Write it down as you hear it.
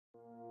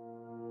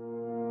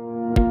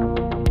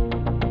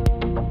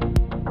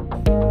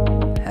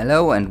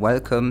Hello and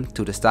welcome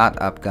to the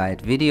startup guide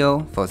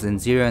video for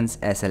Sensirion's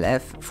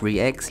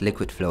SLF3x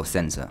liquid flow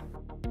sensor.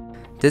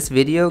 This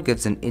video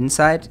gives an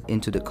insight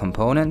into the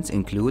components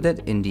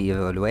included in the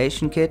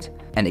evaluation kit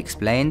and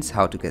explains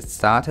how to get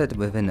started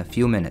within a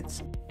few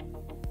minutes.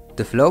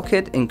 The flow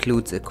kit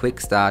includes a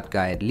quick start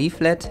guide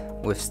leaflet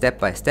with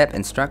step-by-step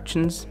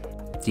instructions,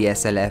 the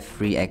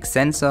SLF3x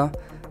sensor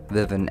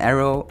with an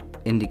arrow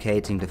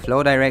indicating the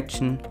flow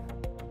direction,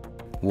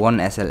 one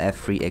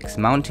SLF3x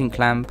mounting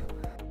clamp,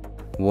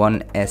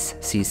 one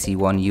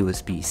SCC1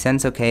 USB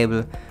sensor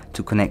cable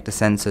to connect the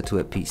sensor to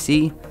a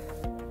PC,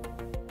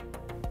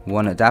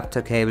 one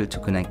adapter cable to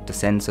connect the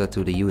sensor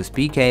to the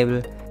USB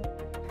cable,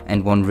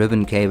 and one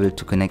ribbon cable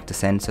to connect the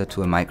sensor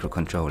to a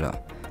microcontroller,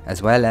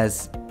 as well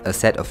as a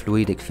set of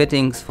fluidic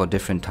fittings for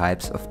different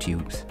types of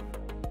tubes.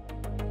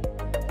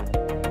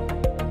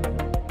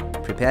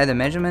 Prepare the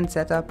measurement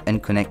setup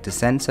and connect the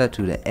sensor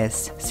to the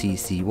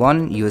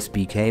SCC1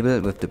 USB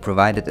cable with the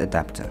provided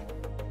adapter.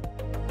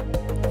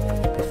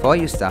 Before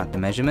you start the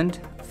measurement,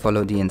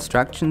 follow the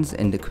instructions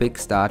in the Quick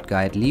Start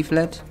Guide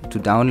leaflet to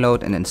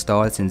download and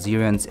install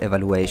Sensirion's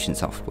evaluation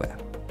software.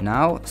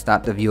 Now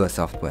start the viewer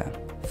software.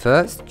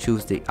 First,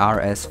 choose the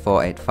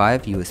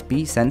RS485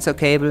 USB sensor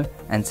cable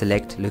and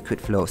select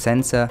Liquid Flow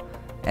Sensor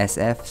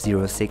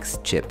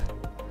SLF3x chip.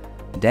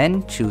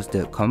 Then choose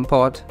the COM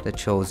port that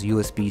shows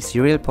USB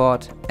serial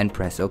port and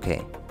press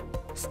OK.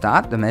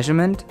 Start the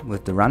measurement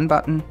with the Run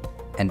button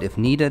and if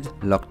needed,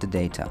 log the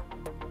data.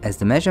 As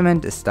the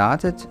measurement is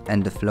started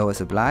and the flow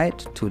is applied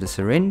to the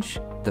syringe,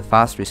 the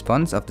fast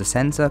response of the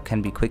sensor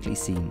can be quickly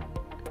seen.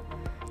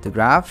 The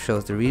graph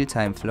shows the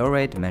real-time flow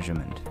rate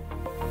measurement.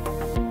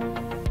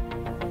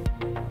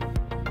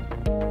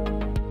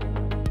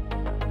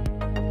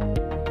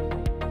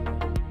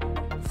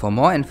 For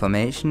more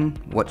information,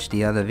 watch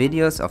the other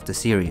videos of the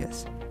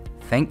series.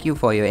 Thank you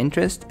for your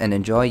interest and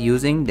enjoy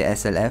using the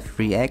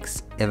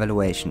SLF3x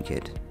evaluation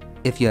kit.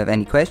 If you have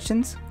any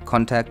questions,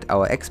 contact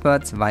our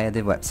experts via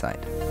the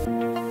website.